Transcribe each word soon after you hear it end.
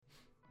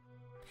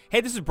Hey,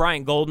 this is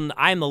Brian Golden.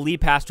 I am the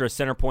lead pastor of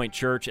Centerpoint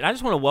Church, and I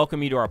just want to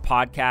welcome you to our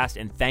podcast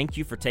and thank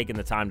you for taking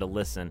the time to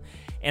listen.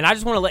 And I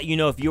just want to let you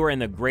know if you are in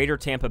the greater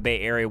Tampa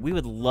Bay area, we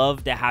would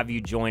love to have you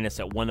join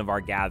us at one of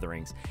our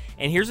gatherings.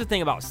 And here's the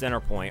thing about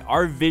Centerpoint.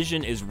 Our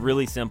vision is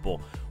really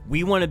simple.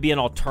 We want to be an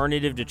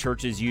alternative to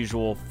church as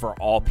usual for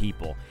all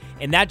people.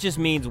 And that just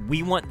means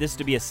we want this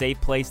to be a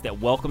safe place that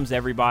welcomes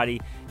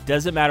everybody.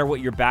 Doesn't matter what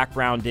your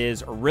background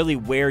is or really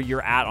where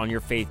you're at on your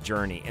faith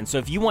journey. And so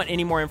if you want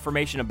any more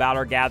information about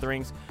our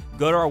gatherings,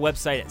 go to our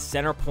website at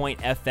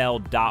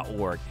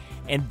centerpointfl.org.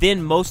 And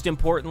then most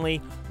importantly,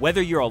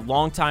 whether you're a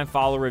longtime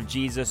follower of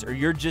Jesus or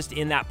you're just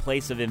in that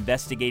place of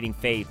investigating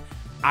faith,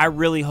 I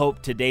really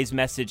hope today's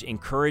message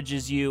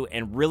encourages you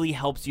and really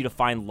helps you to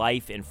find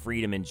life and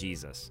freedom in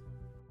Jesus.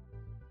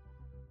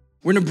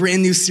 We're in a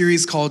brand new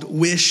series called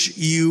Wish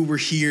You Were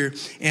Here.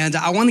 And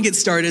I want to get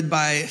started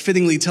by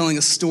fittingly telling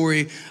a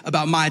story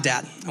about my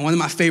dad, one of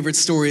my favorite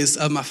stories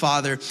of my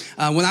father.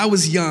 When I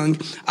was young,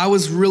 I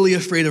was really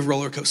afraid of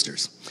roller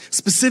coasters,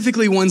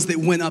 specifically ones that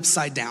went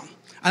upside down.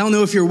 I don't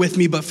know if you're with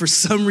me, but for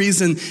some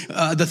reason,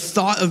 the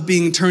thought of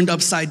being turned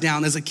upside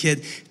down as a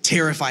kid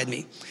terrified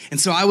me. And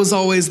so I was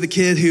always the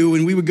kid who,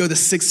 when we would go to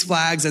Six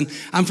Flags, and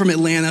I'm from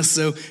Atlanta,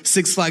 so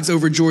Six Flags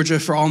over Georgia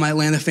for all my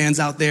Atlanta fans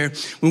out there.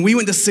 When we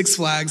went to Six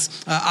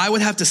Flags, I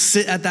would have to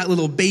sit at that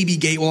little baby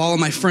gate while all of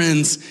my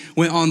friends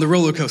went on the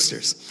roller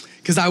coasters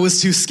because I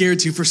was too scared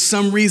to. For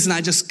some reason,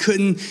 I just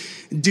couldn't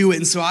do it.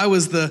 And so I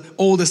was the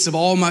oldest of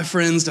all my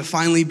friends to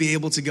finally be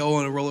able to go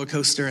on a roller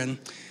coaster. And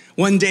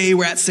one day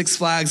we're at Six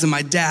Flags and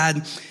my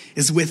dad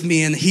is with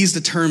me and he's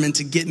determined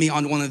to get me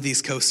on one of these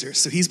coasters.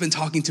 So he's been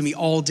talking to me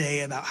all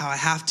day about how I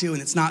have to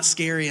and it's not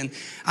scary and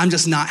I'm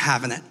just not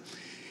having it.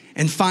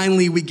 And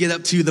finally we get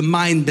up to the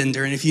Mind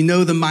Bender. And if you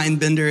know the Mind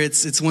Bender,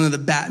 it's one of the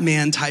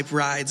Batman type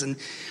rides. And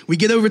we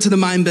get over to the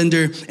Mind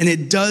Bender and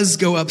it does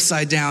go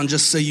upside down,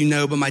 just so you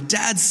know. But my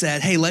dad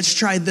said, hey, let's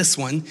try this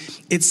one.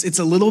 It's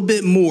a little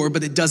bit more,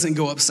 but it doesn't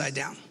go upside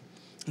down.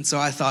 And so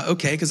I thought,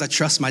 okay, because I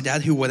trust my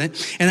dad, who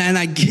wouldn't? And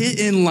I get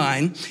in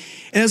line.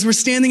 And as we're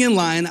standing in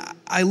line,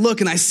 I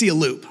look and I see a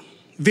loop.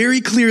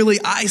 Very clearly,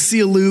 I see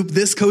a loop.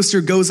 This coaster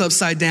goes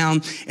upside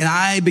down, and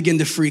I begin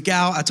to freak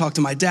out. I talk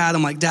to my dad.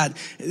 I'm like, Dad,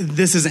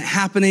 this isn't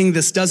happening.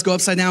 This does go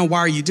upside down. Why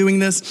are you doing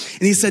this?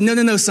 And he said,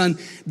 no, son,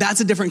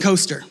 that's a different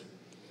coaster.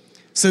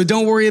 So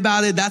don't worry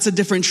about it. That's a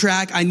different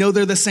track. I know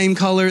they're the same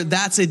color.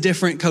 That's a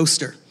different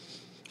coaster.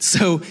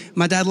 So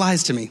my dad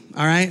lies to me,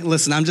 all right?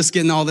 Listen, I'm just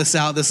getting all this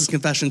out. This is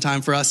confession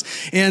time for us.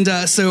 And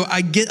so I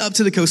get up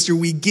to the coaster.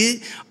 We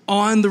get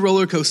on the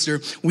roller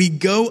coaster. We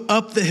go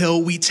up the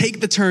hill. We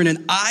take the turn,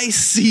 and I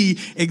see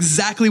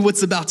exactly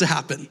what's about to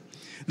happen,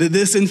 that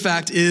this, in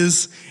fact,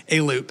 is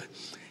a loop.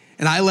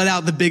 And I let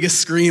out the biggest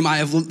scream I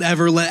have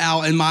ever let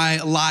out in my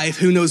life.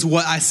 Who knows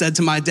what I said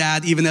to my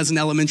dad, even as an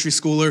elementary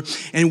schooler.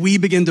 And we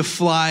begin to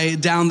fly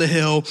down the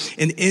hill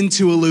and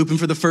into a loop. And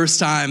for the first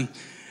time,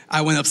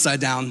 I went upside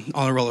down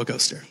on a roller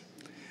coaster.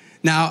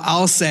 Now,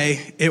 I'll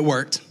say it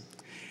worked.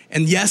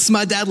 And yes,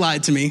 my dad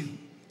lied to me,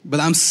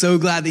 but I'm so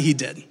glad that he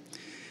did.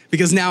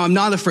 Because now I'm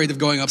not afraid of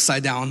going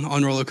upside down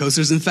on roller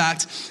coasters. In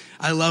fact,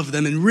 I love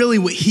them. And really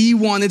what he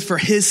wanted for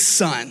his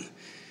son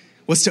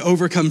was to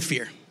overcome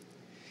fear.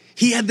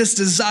 He had this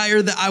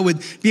desire that I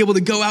would be able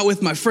to go out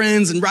with my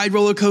friends and ride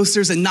roller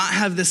coasters and not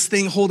have this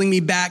thing holding me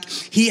back.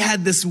 He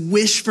had this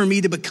wish for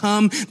me to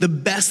become the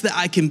best that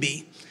I can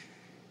be.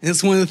 And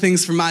it's one of the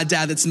things for my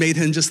dad that's made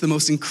him just the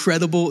most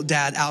incredible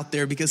dad out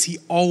there, because he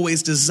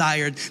always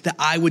desired that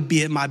I would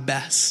be at my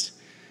best.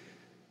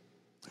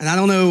 And I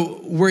don't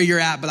know where you're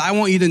at, but I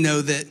want you to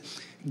know that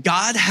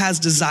God has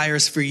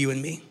desires for you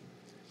and me.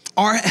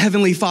 Our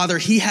Heavenly Father,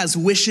 He has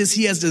wishes,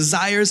 He has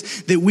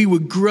desires that we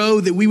would grow,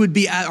 that we would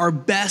be at our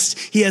best.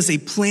 He has a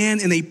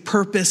plan and a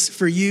purpose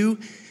for you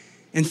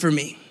and for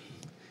me.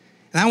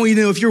 And I want you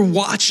to know, if you're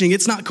watching,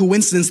 it's not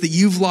coincidence that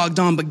you've logged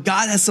on, but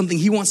God has something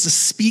He wants to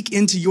speak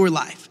into your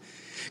life.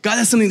 God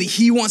has something that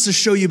He wants to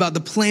show you about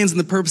the plans and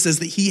the purposes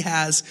that He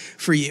has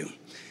for you.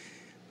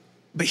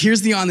 But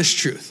here's the honest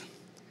truth.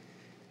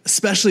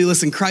 Especially,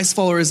 listen, Christ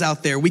followers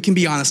out there, we can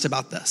be honest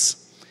about this.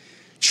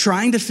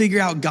 Trying to figure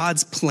out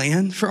God's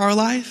plan for our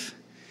life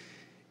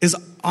is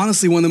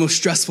honestly one of the most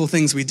stressful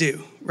things we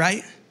do,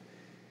 right?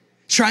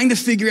 Trying to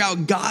figure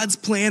out God's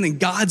plan and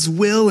God's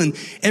will and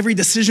every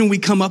decision we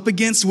come up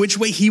against, which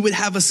way He would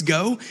have us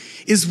go,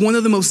 is one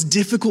of the most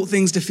difficult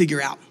things to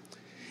figure out.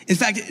 In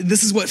fact,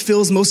 this is what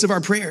fills most of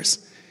our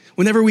prayers.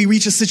 Whenever we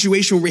reach a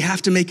situation where we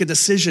have to make a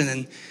decision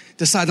and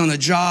decide on a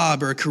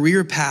job or a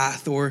career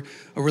path or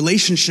a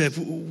relationship,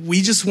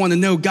 we just want to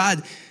know,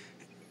 God,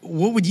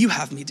 what would you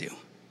have me do?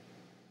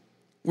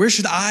 Where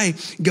should I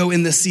go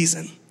in this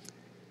season?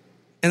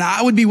 And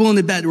I would be willing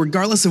to bet,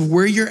 regardless of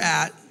where you're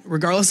at,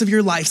 regardless of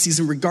your life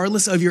season,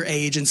 regardless of your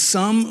age, in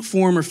some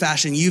form or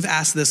fashion, you've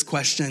asked this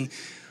question: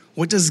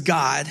 what does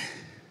God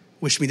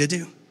wish me to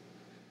do?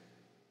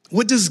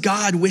 What does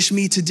God wish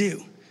me to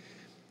do?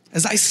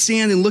 As I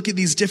stand and look at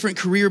these different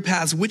career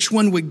paths, which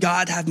one would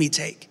God have me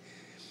take?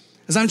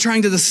 As I'm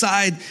trying to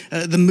decide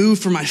the move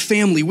for my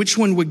family, which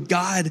one would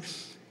God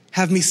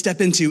have me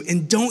step into?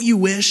 And don't you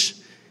wish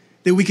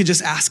that we could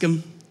just ask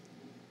him?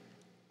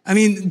 I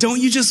mean,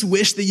 don't you just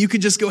wish that you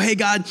could just go, hey,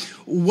 God,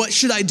 what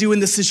should I do in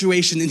this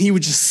situation? And he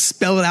would just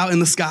spell it out in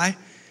the sky.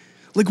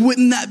 Like,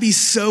 wouldn't that be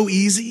so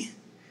easy?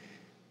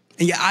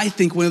 And yet I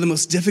think one of the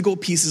most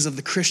difficult pieces of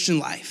the Christian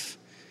life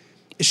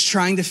is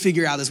trying to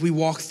figure out as we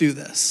walk through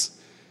this,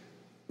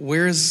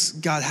 where does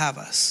God have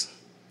us?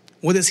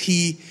 What does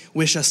he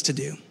wish us to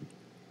do?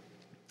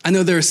 I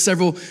know there are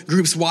several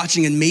groups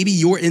watching, and maybe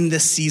you're in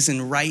this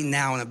season right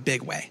now in a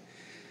big way.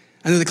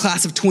 I know the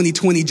class of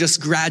 2020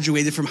 just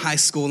graduated from high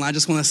school, and I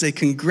just want to say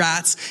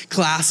congrats,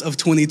 class of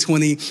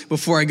 2020,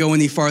 before I go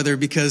any farther,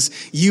 because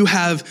you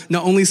have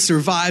not only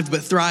survived,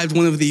 but thrived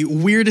one of the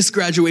weirdest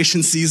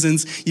graduation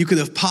seasons you could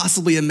have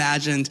possibly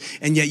imagined,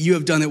 and yet you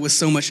have done it with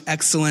so much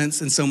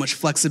excellence and so much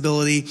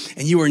flexibility,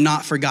 and you are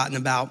not forgotten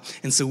about.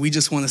 And so we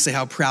just want to say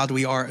how proud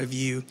we are of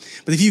you.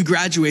 But if you've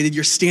graduated,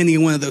 you're standing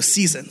in one of those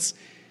seasons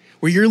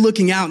where you're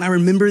looking out, and I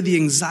remember the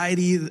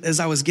anxiety as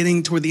I was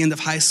getting toward the end of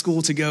high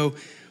school to go,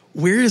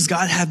 where does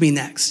God have me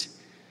next?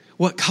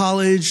 What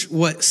college,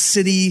 what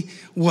city,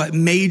 what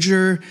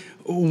major,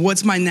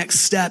 what's my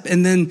next step?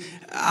 And then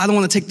I don't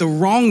want to take the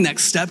wrong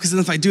next step, because then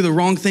if I do the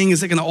wrong thing,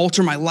 is it going to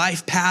alter my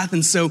life path?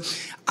 And so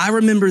I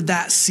remember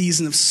that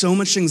season of so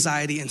much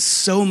anxiety and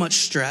so much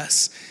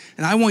stress.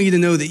 And I want you to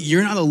know that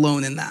you're not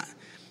alone in that.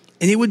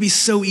 And it would be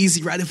so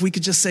easy, right, if we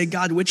could just say,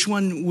 God, which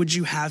one would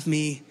you have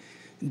me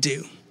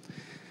do?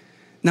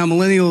 Now,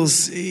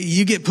 millennials,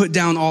 you get put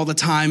down all the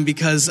time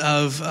because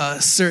of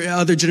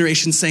other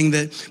generations saying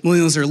that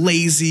millennials are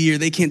lazy or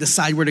they can't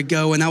decide where to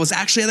go. And I was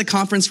actually at a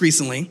conference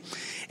recently,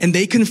 and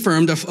they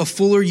confirmed, a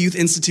Fuller Youth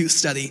Institute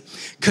study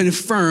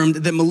confirmed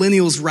that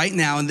millennials right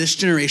now in this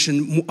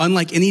generation,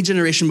 unlike any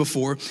generation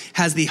before,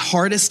 has the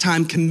hardest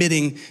time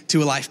committing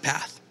to a life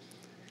path.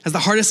 Has the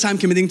hardest time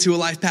committing to a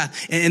life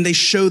path. And they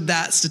showed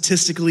that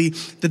statistically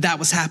that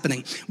was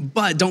happening.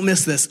 But don't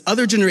miss this.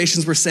 Other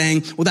generations were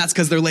saying, well, that's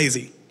because they're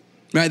lazy.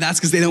 Right? That's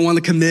because they don't want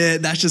to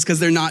commit. That's just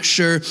because they're not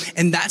sure.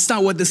 And that's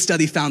not what this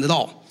study found at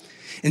all.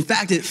 In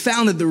fact, it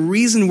found that the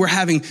reason we're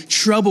having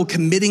trouble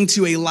committing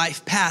to a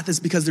life path is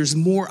because there's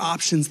more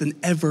options than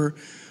ever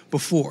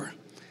before.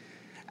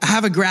 I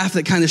have a graph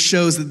that kind of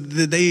shows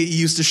that they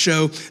used to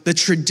show the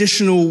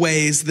traditional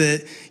ways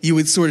that you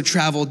would sort of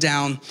travel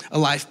down a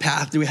life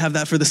path. Do we have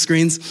that for the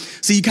screens?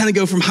 So you kind of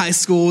go from high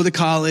school to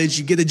college,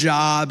 you get a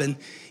job, and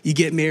you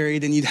get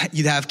married, and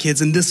you'd have kids.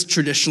 And this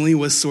traditionally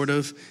was sort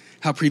of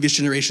how previous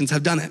generations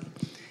have done it.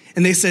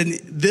 And they said,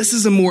 this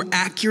is a more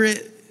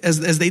accurate,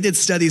 as they did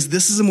studies,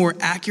 this is a more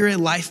accurate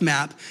life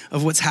map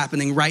of what's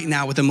happening right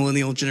now with the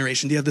millennial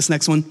generation. Do you have this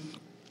next one?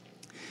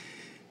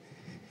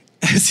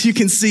 As you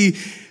can see,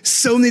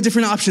 so many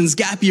different options: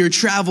 gap year,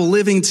 travel,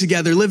 living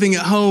together, living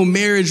at home,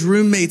 marriage,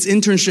 roommates,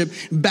 internship,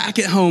 back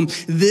at home.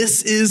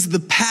 This is the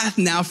path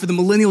now for the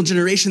millennial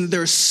generation, that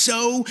there are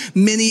so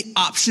many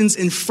options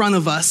in front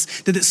of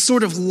us that it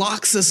sort of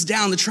locks us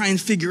down to try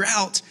and figure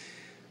out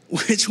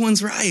which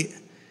one's right?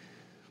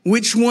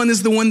 Which one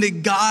is the one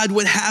that God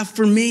would have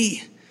for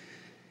me?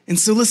 And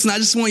so listen, I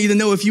just want you to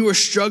know, if you are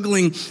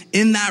struggling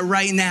in that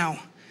right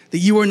now, that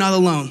you are not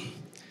alone.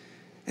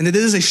 And that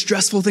it is a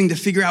stressful thing to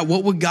figure out,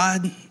 what would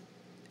God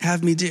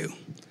have me do?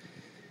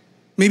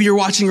 Maybe you're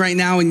watching right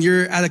now and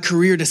you're at a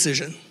career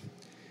decision.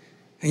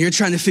 And you're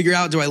trying to figure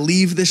out, do I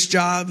leave this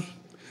job?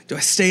 Do I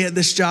stay at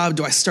this job?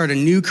 Do I start a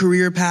new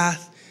career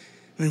path?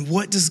 I mean,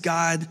 what does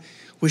God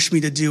wish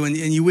me to do? And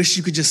you wish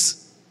you could just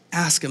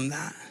ask him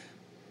that.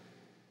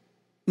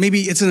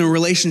 Maybe it's in a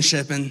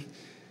relationship and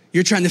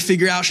you're trying to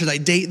figure out, should I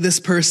date this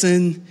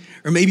person?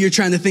 Or maybe you're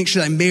trying to think,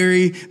 should I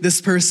marry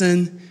this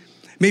person?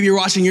 Maybe you're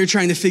watching, you're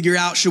trying to figure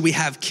out, should we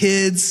have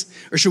kids?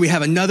 Or should we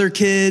have another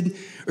kid?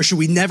 Or should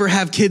we never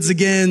have kids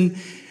again?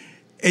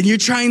 And you're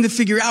trying to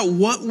figure out,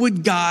 what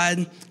would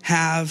God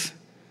have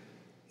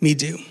me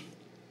do?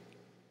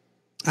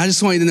 I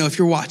just want you to know, if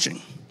you're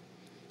watching,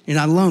 you're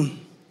not alone.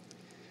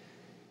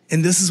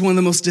 And this is one of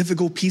the most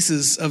difficult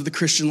pieces of the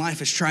Christian life,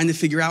 is trying to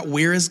figure out,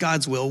 where is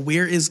God's will?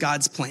 Where is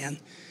God's plan?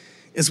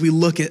 As we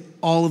look at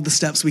all of the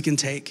steps we can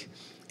take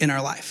in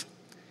our life.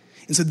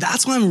 And so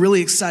that's why I'm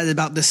really excited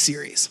about this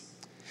series.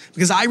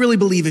 Because I really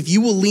believe if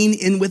you will lean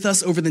in with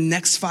us over the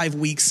next 5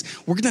 weeks,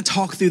 we're going to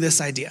talk through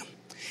this idea.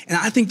 And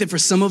I think that for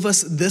some of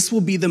us, this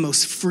will be the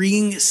most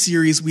freeing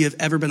series we have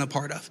ever been a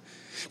part of.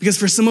 Because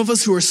for some of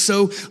us who are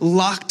so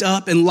locked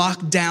up and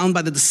locked down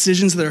by the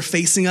decisions that are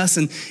facing us,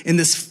 and in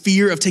this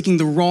fear of taking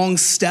the wrong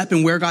step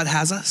in where God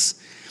has us,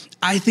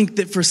 I think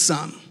that for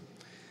some,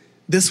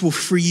 this will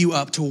free you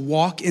up to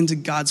walk into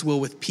God's will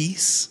with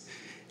peace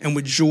and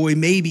with joy,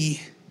 maybe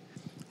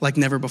like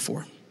never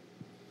before.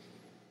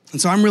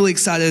 And so I'm really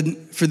excited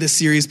for this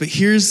series, but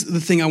here's the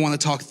thing I want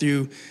to talk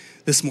through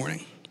this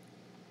morning.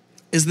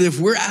 Is that if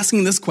we're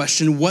asking this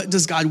question, what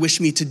does God wish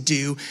me to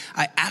do?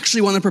 I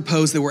actually want to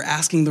propose that we're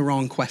asking the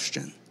wrong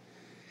question.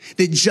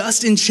 That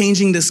just in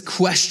changing this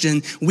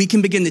question, we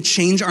can begin to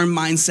change our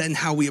mindset and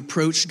how we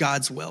approach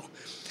God's will.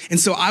 And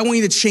so I want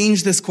you to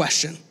change this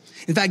question.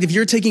 In fact, if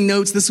you're taking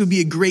notes, this would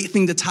be a great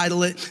thing to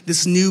title it,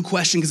 this new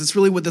question, because it's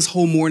really what this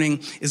whole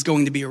morning is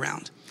going to be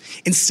around.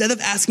 Instead of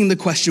asking the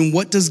question,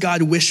 what does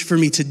God wish for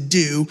me to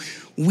do?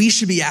 We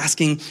should be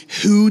asking,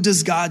 who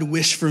does God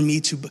wish for me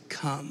to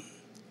become?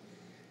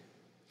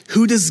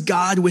 Who does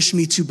God wish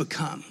me to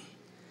become?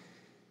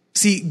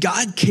 See,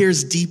 God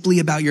cares deeply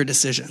about your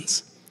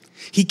decisions.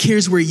 He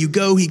cares where you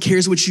go. He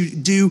cares what you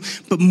do.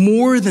 But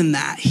more than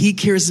that, he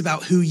cares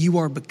about who you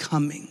are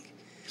becoming.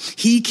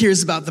 He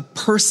cares about the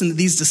person that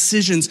these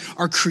decisions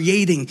are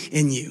creating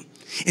in you.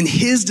 And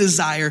his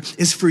desire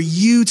is for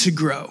you to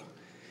grow.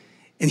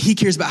 And he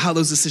cares about how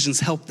those decisions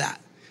help that.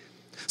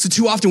 So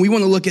too often we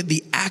want to look at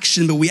the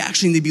action, but we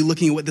actually need to be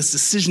looking at what this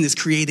decision is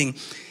creating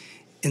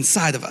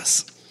inside of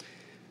us.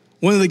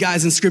 One of the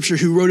guys in scripture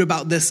who wrote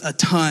about this a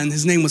ton,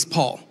 his name was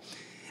Paul.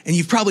 And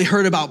you've probably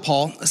heard about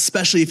Paul,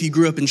 especially if you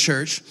grew up in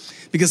church,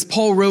 because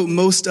Paul wrote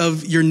most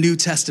of your New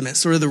Testament,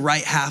 sort of the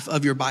right half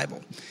of your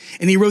Bible.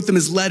 And he wrote them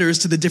as letters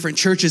to the different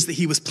churches that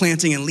he was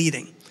planting and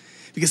leading,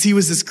 because he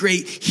was this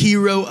great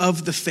hero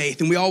of the faith.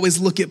 And we always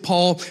look at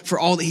Paul for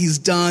all that he's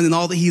done and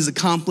all that he's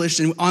accomplished.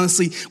 And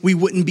honestly, we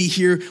wouldn't be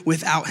here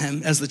without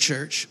him as the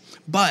church.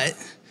 But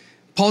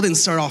Paul didn't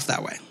start off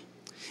that way.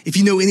 If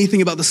you know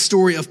anything about the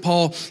story of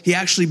Paul, he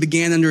actually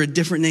began under a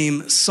different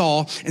name,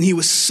 Saul, and he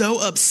was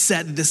so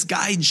upset that this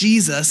guy,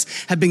 Jesus,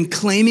 had been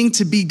claiming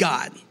to be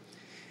God.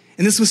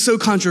 And this was so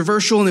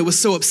controversial, and it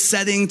was so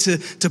upsetting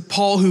to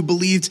Paul, who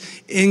believed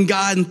in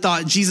God and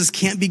thought Jesus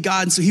can't be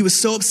God. And so he was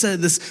so upset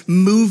at this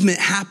movement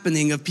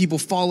happening of people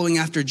following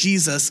after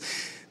Jesus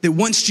that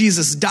once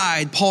Jesus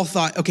died, Paul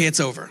thought, okay,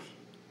 it's over.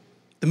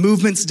 The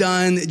movement's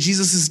done.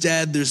 Jesus is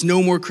dead. There's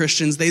no more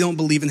Christians. They don't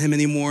believe in him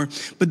anymore.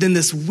 But then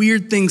this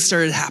weird thing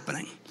started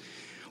happening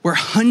where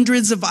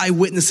hundreds of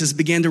eyewitnesses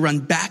began to run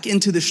back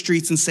into the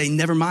streets and say,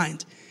 never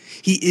mind.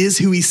 He is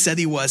who he said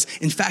he was.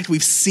 In fact,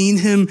 we've seen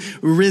him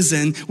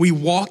risen. We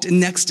walked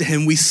next to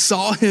him. We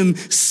saw him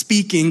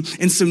speaking.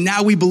 And so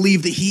now we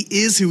believe that he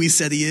is who he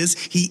said he is.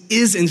 He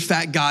is, in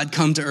fact, God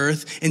come to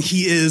earth, and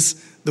he is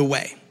the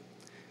way.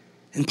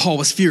 And Paul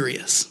was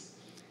furious.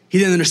 He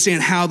didn't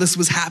understand how this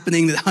was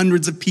happening, that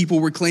hundreds of people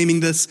were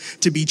claiming this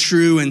to be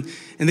true, and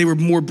they were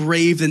more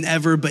brave than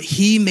ever, but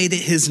he made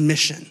it his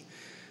mission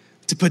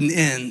to put an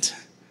end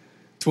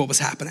to what was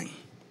happening.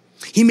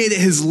 He made it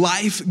his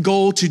life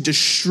goal to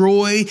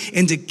destroy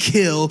and to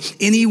kill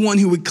anyone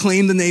who would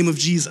claim the name of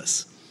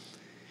Jesus.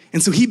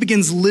 And so he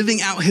begins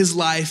living out his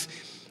life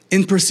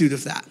in pursuit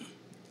of that.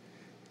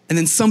 And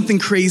then something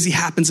crazy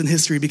happens in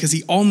history because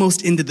he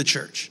almost ended the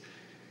church.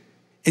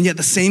 And yet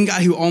the same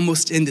guy who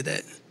almost ended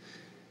it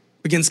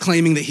begins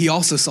claiming that he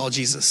also saw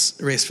Jesus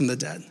raised from the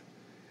dead,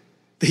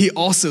 that he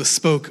also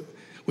spoke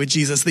with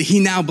Jesus, that he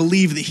now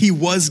believed that he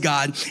was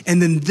God.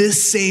 And then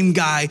this same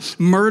guy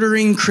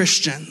murdering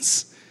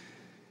Christians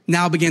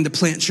now began to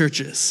plant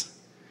churches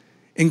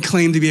and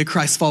claim to be a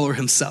Christ follower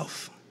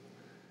himself.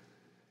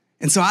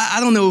 And so I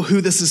don't know who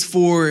this is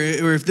for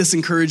or if this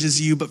encourages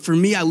you, but for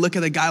me, I look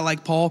at a guy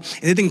like Paul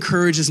and it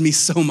encourages me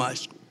so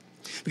much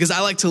because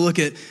I like to look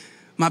at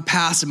my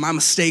past and my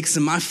mistakes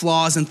and my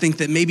flaws and think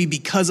that maybe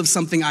because of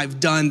something I've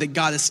done that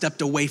God has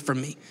stepped away from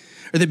me,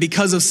 or that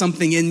because of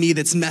something in me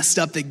that's messed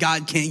up that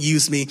God can't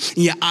use me. And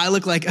yet I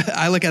look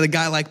at a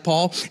guy like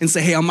Paul and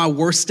say, hey, on my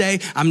worst day,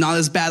 I'm not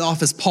as bad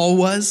off as Paul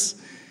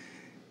was.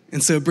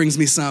 And so it brings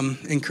me some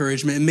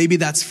encouragement. And maybe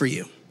that's for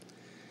you.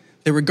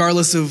 That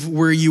regardless of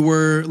where you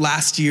were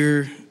last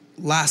year,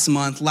 last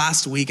month,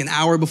 last week, an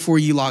hour before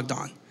you logged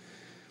on,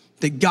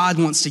 that God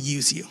wants to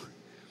use you.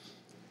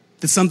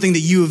 That something that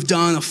you have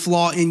done, a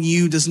flaw in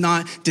you, does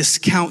not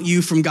discount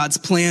you from God's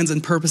plans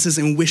and purposes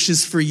and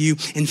wishes for you.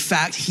 In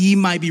fact, he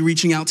might be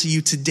reaching out to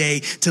you today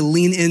to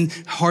lean in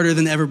harder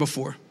than ever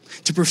before,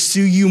 to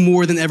pursue you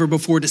more than ever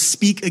before, to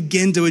speak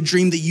again to a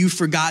dream that you've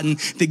forgotten,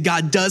 that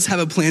God does have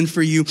a plan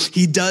for you.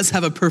 He does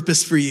have a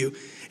purpose for you.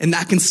 And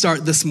that can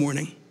start this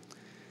morning.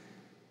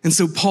 And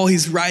so Paul,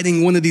 he's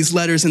writing one of these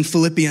letters in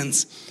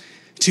Philippians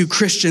to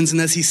Christians.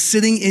 And as he's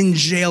sitting in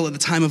jail at the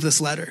time of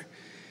this letter,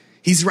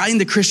 he's writing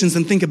to Christians,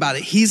 and think about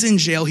it. He's in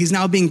jail. He's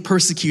now being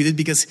persecuted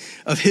because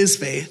of his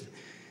faith.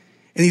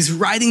 And he's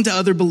writing to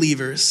other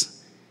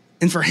believers.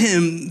 And for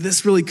him,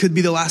 this really could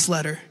be the last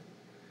letter.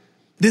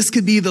 This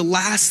could be the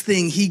last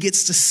thing he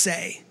gets to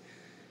say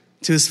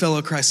to his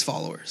fellow Christ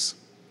followers.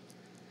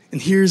 And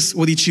here's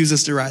what he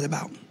chooses to write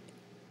about.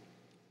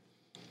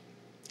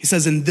 He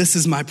says, and this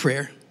is my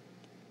prayer.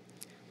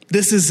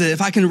 This is it.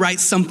 If I can write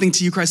something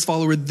to you, Christ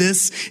follower,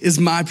 this is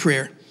my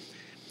prayer.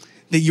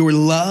 That your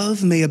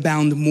love may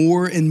abound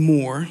more and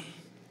more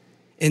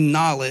in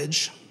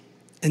knowledge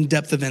and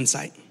depth of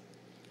insight,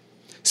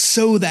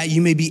 so that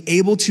you may be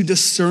able to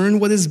discern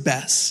what is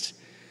best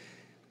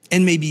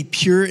and may be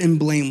pure and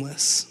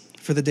blameless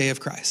for the day of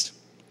Christ,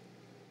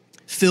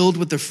 filled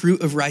with the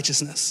fruit of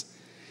righteousness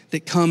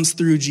that comes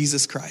through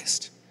Jesus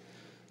Christ,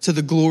 to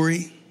the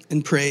glory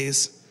and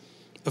praise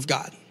of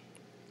God.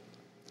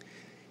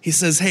 He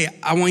says, hey,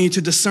 I want you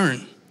to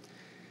discern.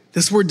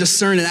 This word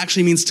discern, it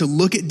actually means to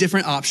look at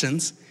different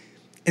options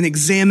and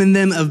examine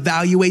them,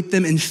 evaluate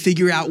them, and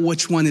figure out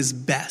which one is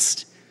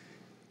best.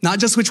 Not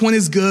just which one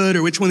is good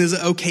or which one is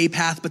an okay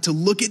path, but to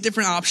look at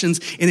different options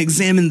and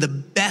examine the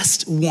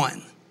best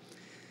one.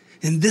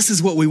 And this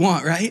is what we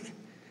want, right?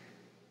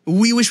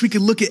 We wish we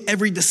could look at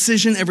every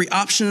decision, every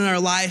option in our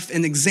life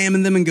and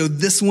examine them and go,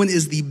 this one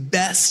is the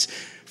best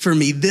for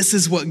me. This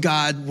is what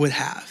God would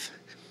have.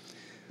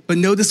 But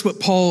notice what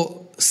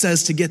Paul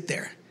says to get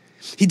there.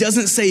 He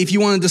doesn't say, if you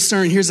want to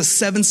discern, here's a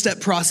 7-step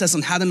process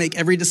on how to make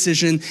every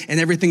decision and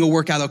everything will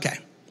work out okay.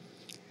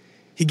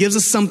 He gives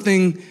us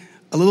something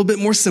a little bit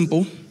more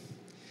simple,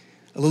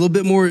 a little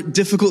bit more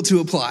difficult to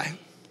apply,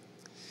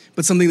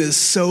 but something that is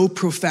so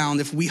profound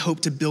if we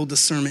hope to build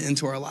discernment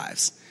into our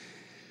lives.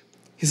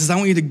 He says, I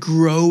want you to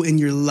grow in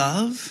your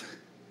love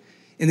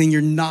and in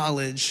your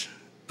knowledge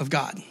of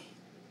God.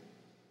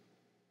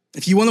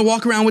 If you want to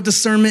walk around with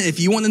discernment, if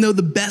you want to know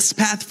the best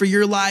path for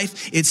your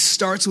life, it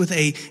starts with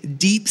a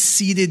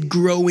deep-seated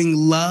growing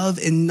love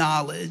and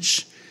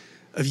knowledge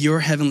of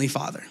your Heavenly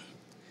Father.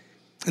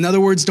 In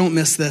other words, don't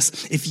miss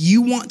this. If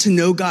you want to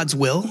know God's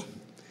will,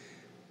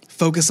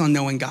 focus on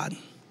knowing God.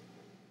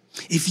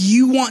 If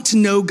you want to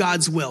know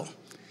God's will,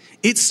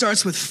 it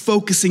starts with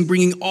focusing,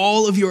 bringing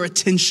all of your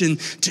attention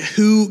to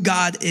who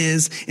God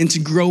is and to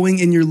growing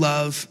in your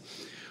love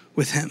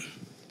with Him.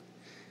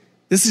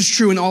 This is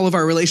true in all of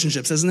our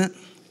relationships, isn't it?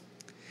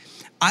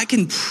 I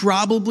can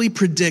probably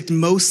predict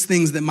most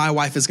things that my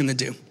wife is going to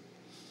do.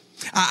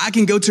 I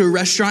can go to a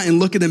restaurant and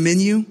look at a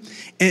menu,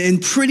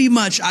 and pretty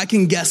much I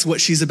can guess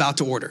what she's about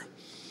to order.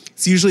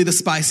 It's usually the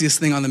spiciest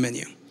thing on the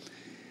menu.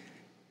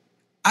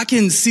 I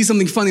can see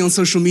something funny on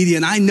social media,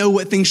 and I know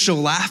what things she'll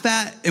laugh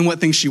at and what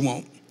things she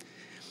won't.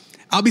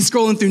 I'll be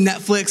scrolling through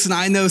Netflix, and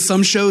I know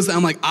some shows that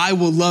I'm like, I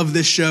will love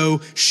this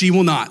show. She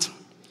will not.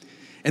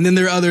 And then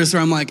there are others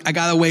where I'm like, I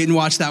gotta wait and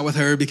watch that with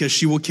her because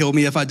she will kill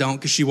me if I don't,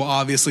 because she will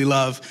obviously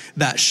love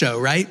that show,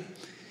 right?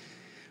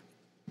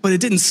 But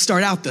it didn't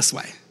start out this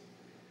way.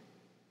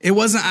 It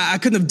wasn't, I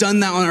couldn't have done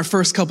that on our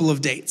first couple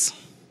of dates.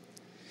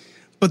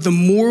 But the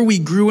more we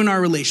grew in our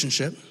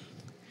relationship,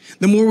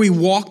 the more we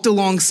walked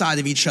alongside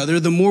of each other,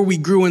 the more we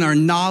grew in our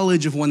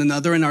knowledge of one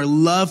another and our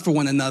love for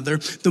one another,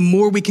 the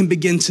more we can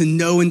begin to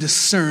know and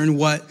discern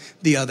what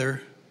the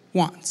other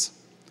wants.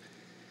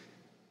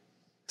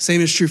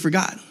 Same is true for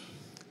God.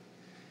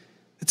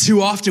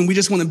 Too often, we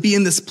just want to be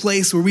in this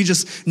place where we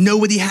just know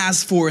what He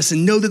has for us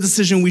and know the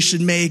decision we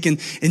should make and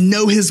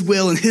know His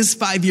will and His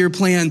 5-year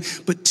plan.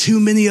 But too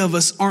many of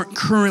us aren't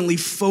currently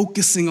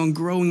focusing on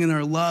growing in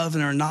our love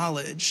and our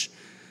knowledge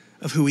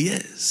of who He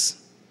is.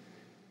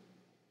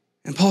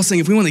 And Paul's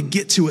saying if we want to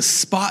get to a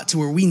spot to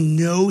where we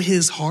know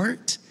His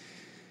heart,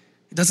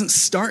 it doesn't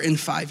start in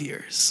 5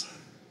 years.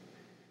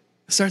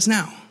 It starts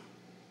now.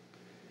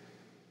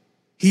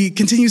 He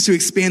continues to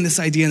expand this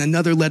idea in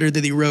another letter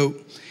that he wrote.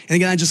 And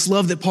again, I just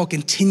love that Paul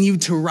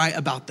continued to write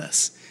about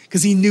this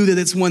because he knew that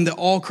it's one that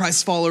all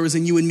Christ followers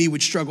and you and me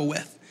would struggle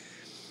with.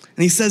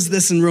 And he says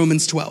this in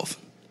Romans 12.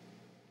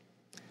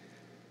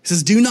 He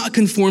says, do not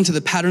conform to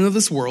the pattern of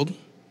this world,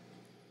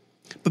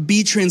 but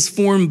be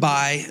transformed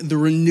by the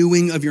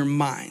renewing of your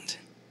mind.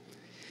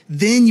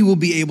 Then you will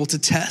be able to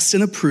test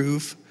and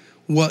approve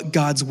what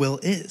God's will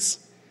is,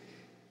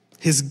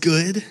 His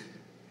good,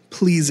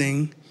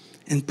 pleasing,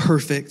 and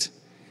perfect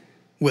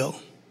will.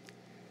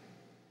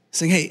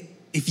 Saying, hey,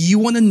 if you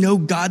want to know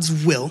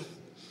God's will,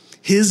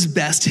 His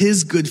best,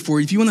 His good for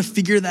you, if you want to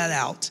figure that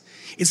out,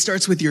 it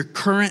starts with your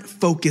current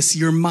focus,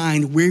 your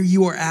mind, where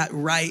you are at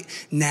right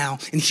now.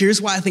 And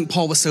here's why I think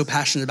Paul was so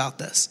passionate about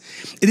this.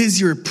 It is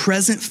your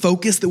present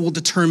focus that will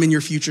determine your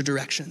future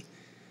direction.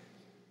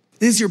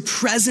 It is your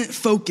present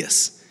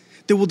focus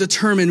that will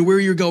determine where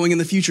you're going in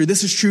the future.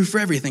 This is true for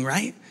everything,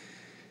 right?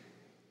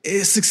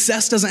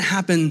 Success doesn't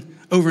happen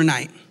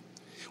overnight.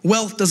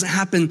 Wealth doesn't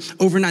happen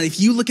overnight. If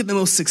you look at the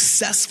most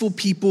successful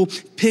people,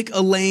 pick a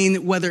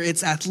lane, whether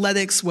it's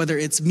athletics, whether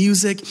it's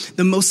music,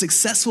 the most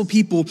successful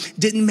people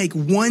didn't make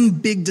one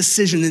big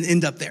decision and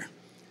end up there.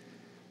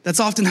 That's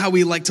often how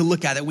we like to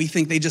look at it. We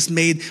think they just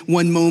made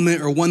one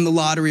moment or won the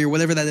lottery or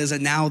whatever that is,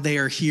 and now they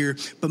are here.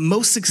 But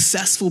most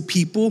successful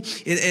people,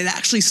 it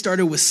actually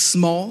started with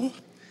small,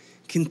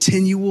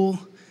 continual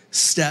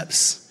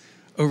steps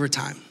over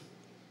time.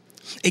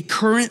 A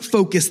current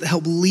focus that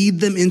helped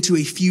lead them into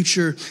a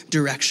future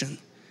direction.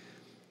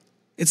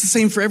 It's the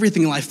same for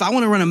everything in life. If I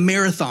want to run a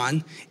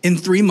marathon in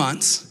 3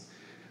 months,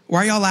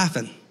 why are y'all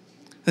laughing?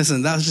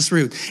 Listen, that was just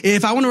rude.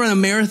 If I want to run a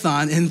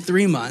marathon in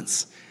 3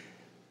 months,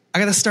 I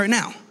got to start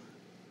now.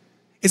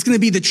 It's going to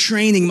be the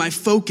training, my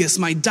focus,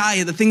 my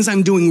diet, the things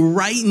I'm doing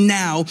right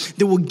now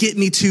that will get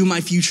me to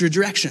my future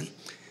direction.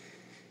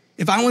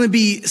 If I want to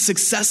be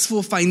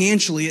successful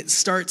financially, it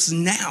starts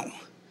now.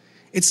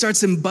 It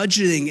starts in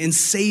budgeting and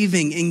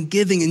saving and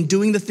giving and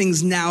doing the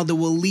things now that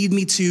will lead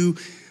me to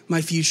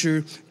my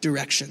future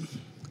direction.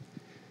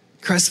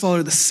 Christ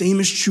follower, the same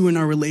is true in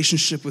our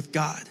relationship with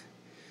God.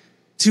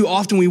 Too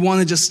often we want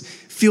to just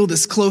feel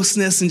this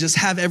closeness and just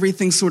have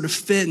everything sort of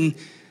fit. And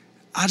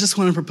I just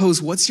want to propose,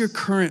 what's your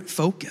current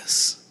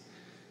focus?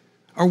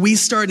 Are we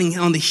starting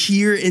on the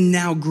here and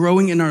now,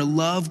 growing in our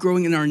love,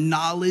 growing in our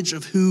knowledge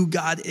of who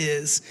God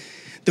is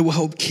that will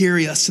help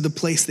carry us to the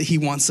place that He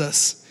wants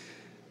us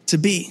to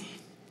be.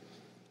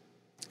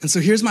 And so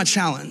here's my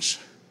challenge.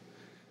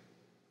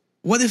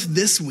 What if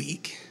this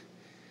week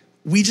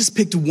we just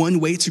picked one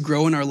way to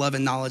grow in our love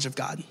and knowledge of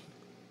God?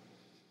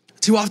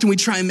 Too often we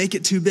try and make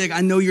it too big.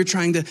 I know you're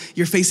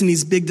facing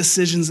these big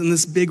decisions and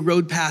this big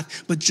road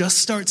path, but just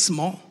start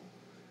small.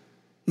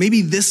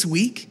 Maybe this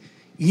week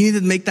you need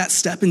to make that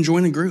step and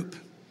join a group.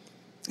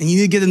 And you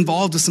need to get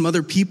involved with some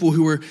other people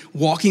who are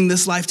walking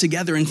this life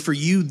together. And for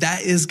you,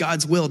 that is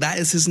God's will. That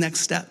is his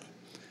next step.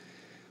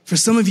 For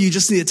some of you, you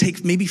just need to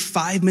take maybe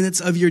 5 minutes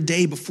of your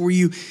day before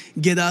you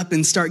get up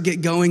and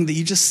get going that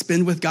you just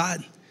spend with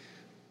God.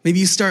 Maybe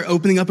you start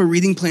opening up a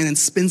reading plan and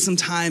spend some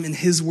time in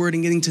his word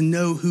and getting to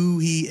know who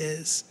he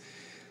is.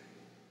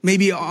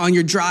 Maybe on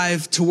your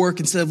drive to work,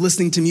 instead of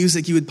listening to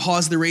music, you would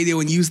pause the radio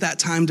and use that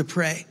time to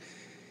pray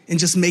and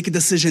just make a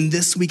decision.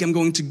 This week, I'm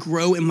going to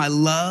grow in my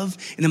love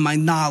and in my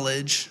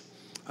knowledge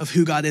of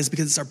who God is,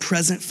 because it's our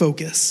present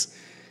focus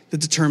that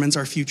determines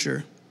our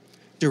future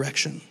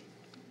direction.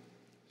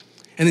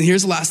 And then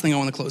here's the last thing I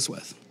want to close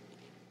with.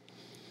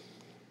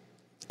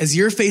 As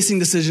you're facing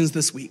decisions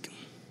this week,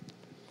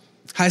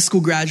 high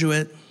school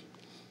graduate,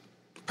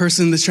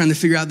 person that's trying to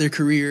figure out their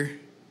career,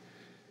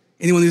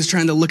 anyone who's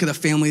trying to look at a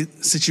family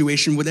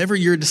situation, whatever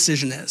your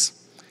decision is,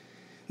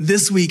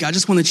 this week, I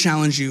just want to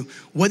challenge you.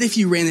 What if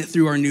you ran it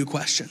through our new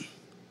question?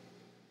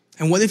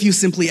 And what if you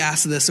simply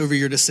asked this over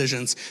your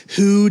decisions?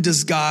 Who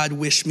does God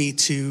wish me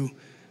to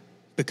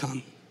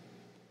become?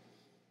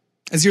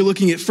 As you're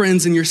looking at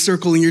friends in your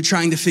circle and you're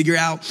trying to figure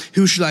out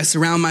who should I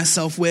surround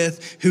myself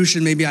with, who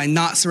should maybe I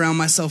not surround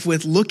myself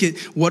with, look at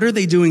what are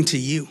they doing to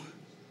you?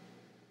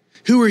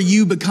 Who are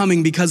you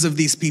becoming because of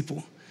these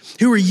people?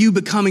 Who are you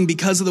becoming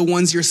because of the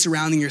ones you're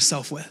surrounding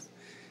yourself with?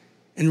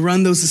 And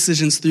run those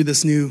decisions through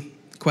this new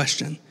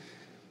question.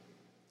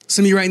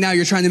 Some of you right now,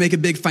 you're trying to make a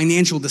big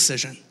financial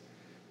decision.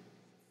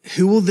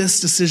 Who will this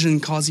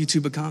decision cause you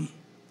to become?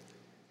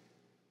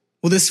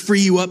 Will this free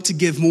you up to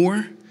give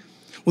more?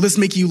 Will this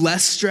make you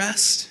less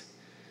stressed?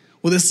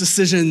 Will this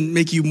decision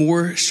make you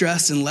more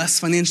stressed and less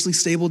financially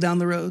stable down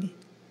the road?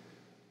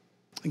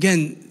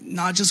 Again,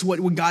 not just what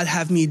would God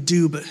have me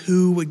do, but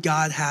who would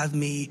God have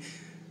me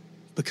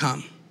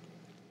become?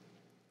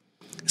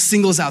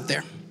 Singles out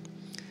there.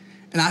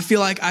 And I feel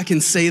like I can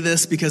say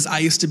this because I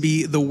used to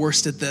be the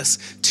worst at this.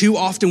 Too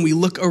often we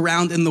look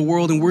around in the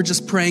world and we're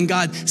just praying,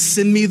 God,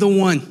 send me the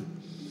one.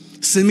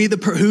 Send me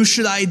who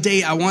should I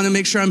date? I want to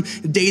make sure I'm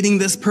dating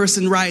this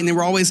person right. And then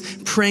we're always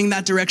praying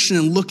that direction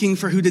and looking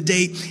for who to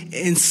date.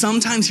 And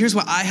sometimes, here's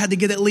what I had to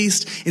get at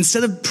least.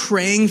 Instead of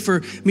praying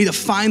for me to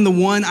find the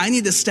one, I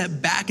need to step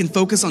back and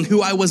focus on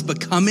who I was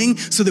becoming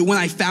so that when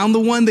I found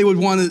the one, they would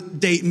want to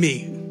date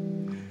me.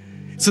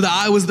 So that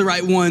I was the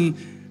right one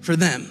for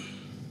them.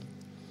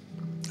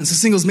 And so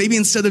singles, maybe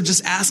instead of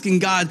just asking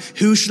God,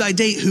 who should I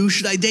date? Who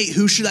should I date?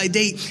 Who should I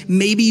date?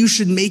 Maybe you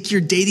should make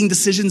your dating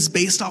decisions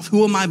based off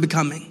who am I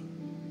becoming?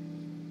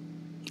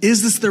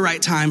 Is this the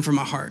right time for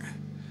my heart?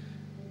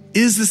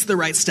 Is this the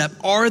right step?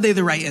 Are they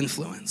the right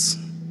influence?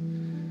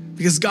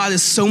 Because God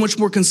is so much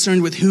more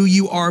concerned with who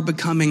you are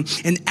becoming.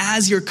 And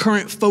as your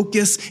current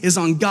focus is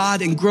on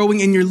God and growing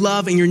in your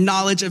love and your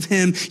knowledge of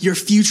him, your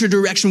future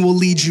direction will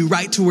lead you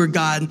right to where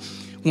God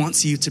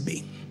wants you to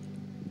be.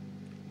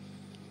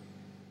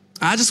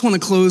 I just want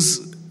to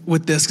close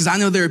with this because I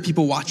know there are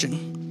people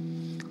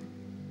watching.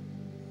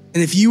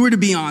 And if you were to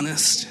be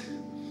honest,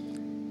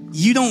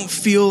 you don't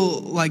feel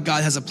like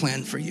God has a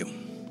plan for you.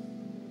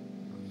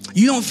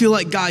 You don't feel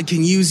like God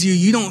can use you.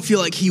 You don't feel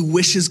like he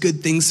wishes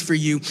good things for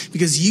you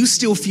because you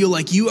still feel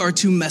like you are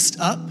too messed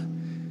up,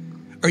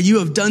 or you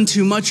have done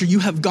too much, or you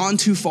have gone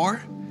too far.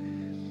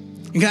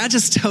 And can I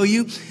just tell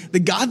you, the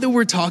God that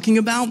we're talking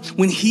about,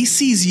 when he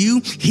sees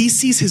you, he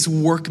sees his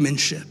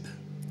workmanship,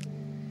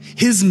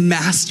 his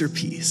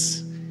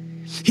masterpiece.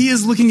 He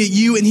is looking at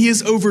you and he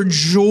is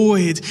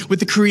overjoyed with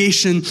the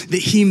creation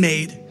that he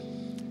made.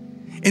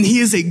 And he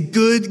is a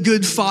good,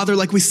 good father,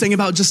 like we sang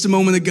about just a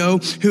moment ago,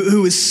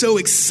 who is so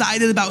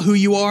excited about who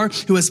you are,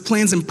 who has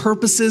plans and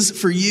purposes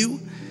for you.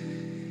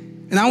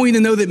 And I want you to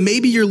know that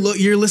maybe you're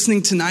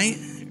listening tonight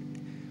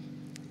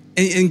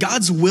and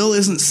God's will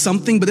isn't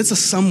something, but it's a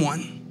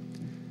someone.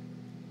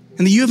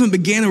 And that you haven't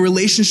began a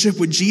relationship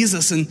with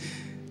Jesus. And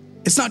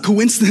it's not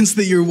coincidence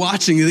that you're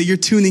watching, that you're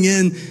tuning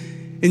in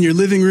your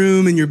living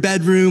room, in your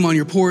bedroom, on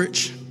your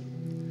porch.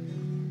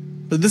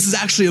 But this is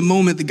actually a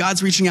moment that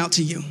God's reaching out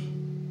to you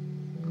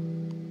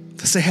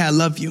to say, hey, I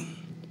love you.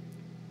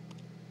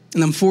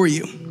 And I'm for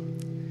you.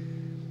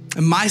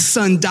 And my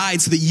son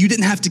died so that you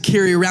didn't have to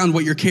carry around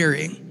what you're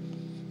carrying.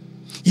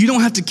 You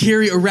don't have to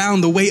carry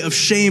around the weight of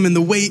shame and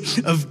the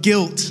weight of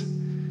guilt.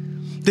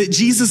 That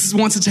Jesus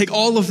wants to take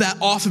all of that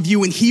off of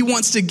you, and he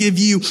wants to give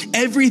you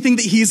everything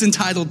that he's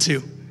entitled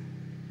to.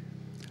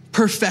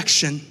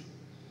 Perfection,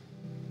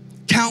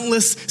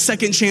 countless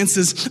second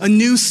chances, a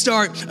new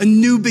start, a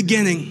new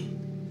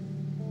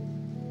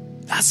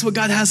beginning. That's what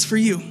God has for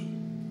you.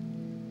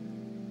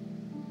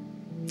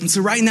 And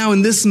so right now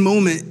in this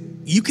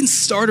moment, you can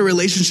start a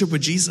relationship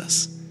with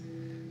Jesus.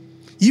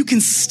 you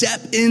can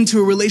step into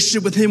a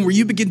relationship with him where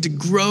you begin to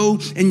grow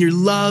in your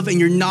love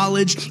and your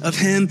knowledge of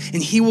him,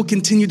 and he will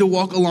continue to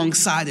walk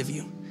alongside of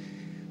you.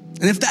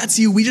 And if that's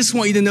you, we just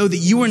want you to know that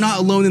you are not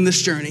alone in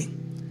this journey.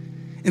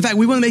 In fact,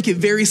 we want to make it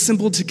very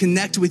simple to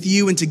connect with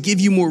you and to give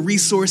you more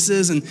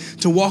resources and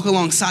to walk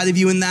alongside of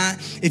you in that.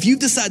 If you've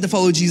decided to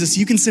follow Jesus,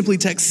 you can simply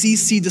text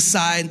CC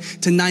Decide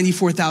to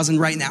 94,000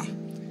 right now.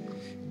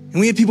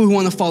 And we have people who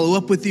want to follow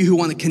up with you, who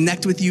want to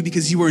connect with you,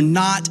 because you are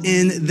not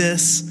in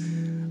this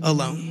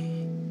alone.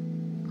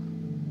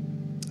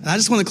 And I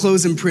just want to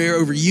close in prayer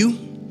over you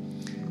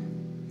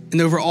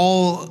and over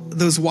all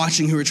those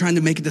watching who are trying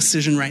to make a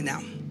decision right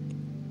now.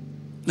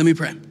 Let me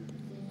pray.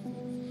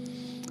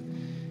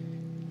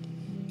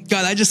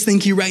 God, I just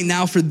thank you right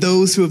now for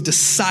those who have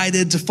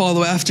decided to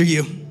follow after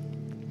you.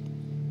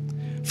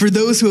 For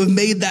those who have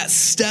made that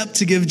step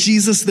to give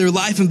Jesus their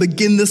life and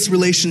begin this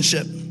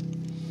relationship.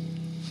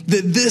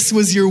 That this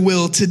was your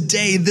will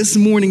today, this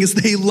morning, as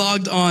they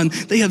logged on,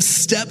 they have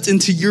stepped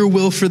into your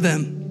will for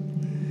them.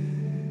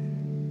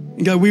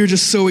 And God, we are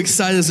just so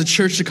excited as a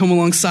church to come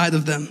alongside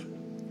of them.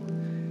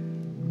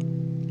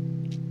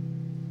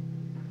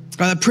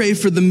 God, I pray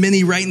for the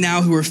many right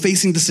now who are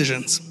facing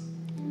decisions.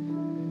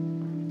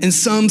 And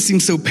some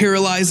seem so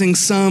paralyzing.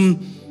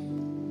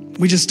 Some,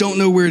 we just don't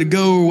know where to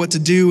go or what to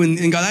do.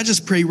 And God, I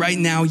just pray right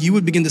now you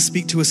would begin to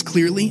speak to us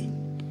clearly.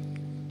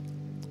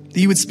 That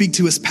you would speak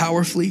to us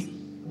powerfully.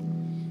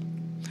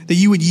 That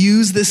you would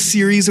use this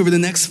series over the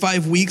next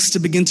 5 weeks to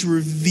begin to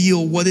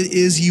reveal what it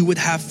is you would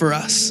have for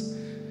us.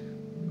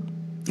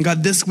 And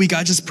God, this week,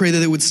 I just pray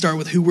that it would start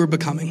with who we're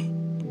becoming.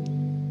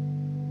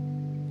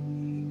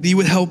 That you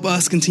would help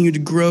us continue to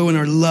grow in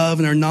our love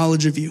and our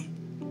knowledge of you.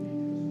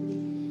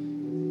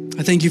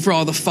 I thank you for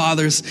all the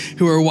fathers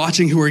who are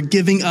watching, who are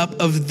giving up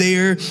of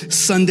their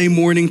Sunday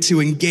morning to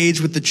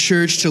engage with the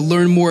church, to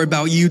learn more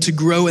about you, to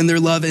grow in their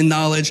love and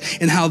knowledge,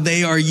 and how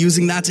they are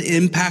using that to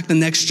impact the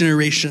next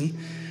generation.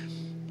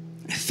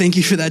 Thank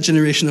you for that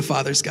generation of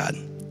fathers, God.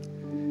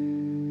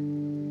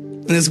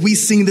 And as we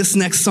sing this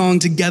next song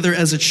together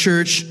as a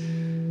church,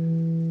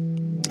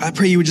 I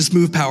pray you would just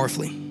move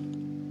powerfully.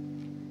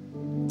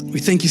 We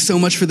thank you so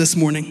much for this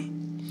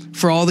morning,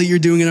 for all that you're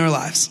doing in our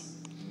lives.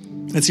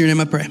 That's your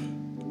name I pray.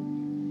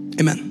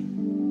 Amen.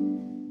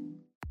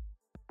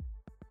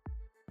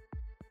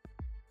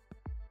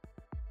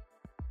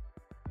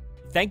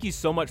 Thank you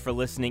so much for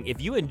listening.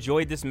 If you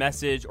enjoyed this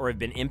message or have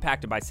been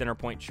impacted by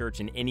Centerpoint Church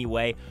in any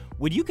way,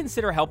 would you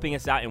consider helping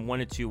us out in one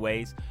of two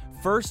ways?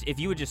 First, if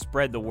you would just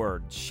spread the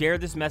word, share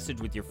this message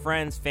with your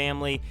friends,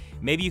 family.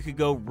 Maybe you could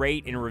go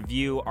rate and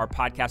review our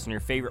podcast on your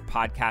favorite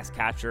podcast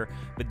catcher,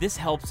 but this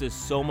helps us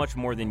so much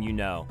more than you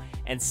know.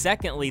 And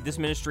secondly, this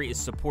ministry is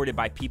supported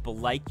by people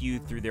like you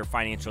through their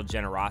financial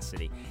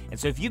generosity. And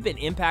so if you've been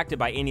impacted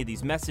by any of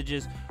these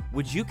messages,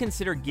 would you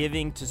consider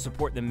giving to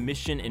support the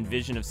mission and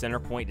vision of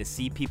Centerpoint to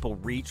see people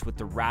reach with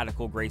the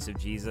radical grace of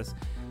Jesus?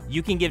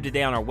 You can give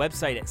today on our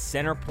website at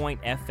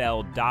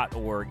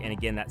centerpointfl.org. And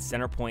again, that's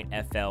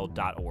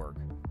centerpointfl.org.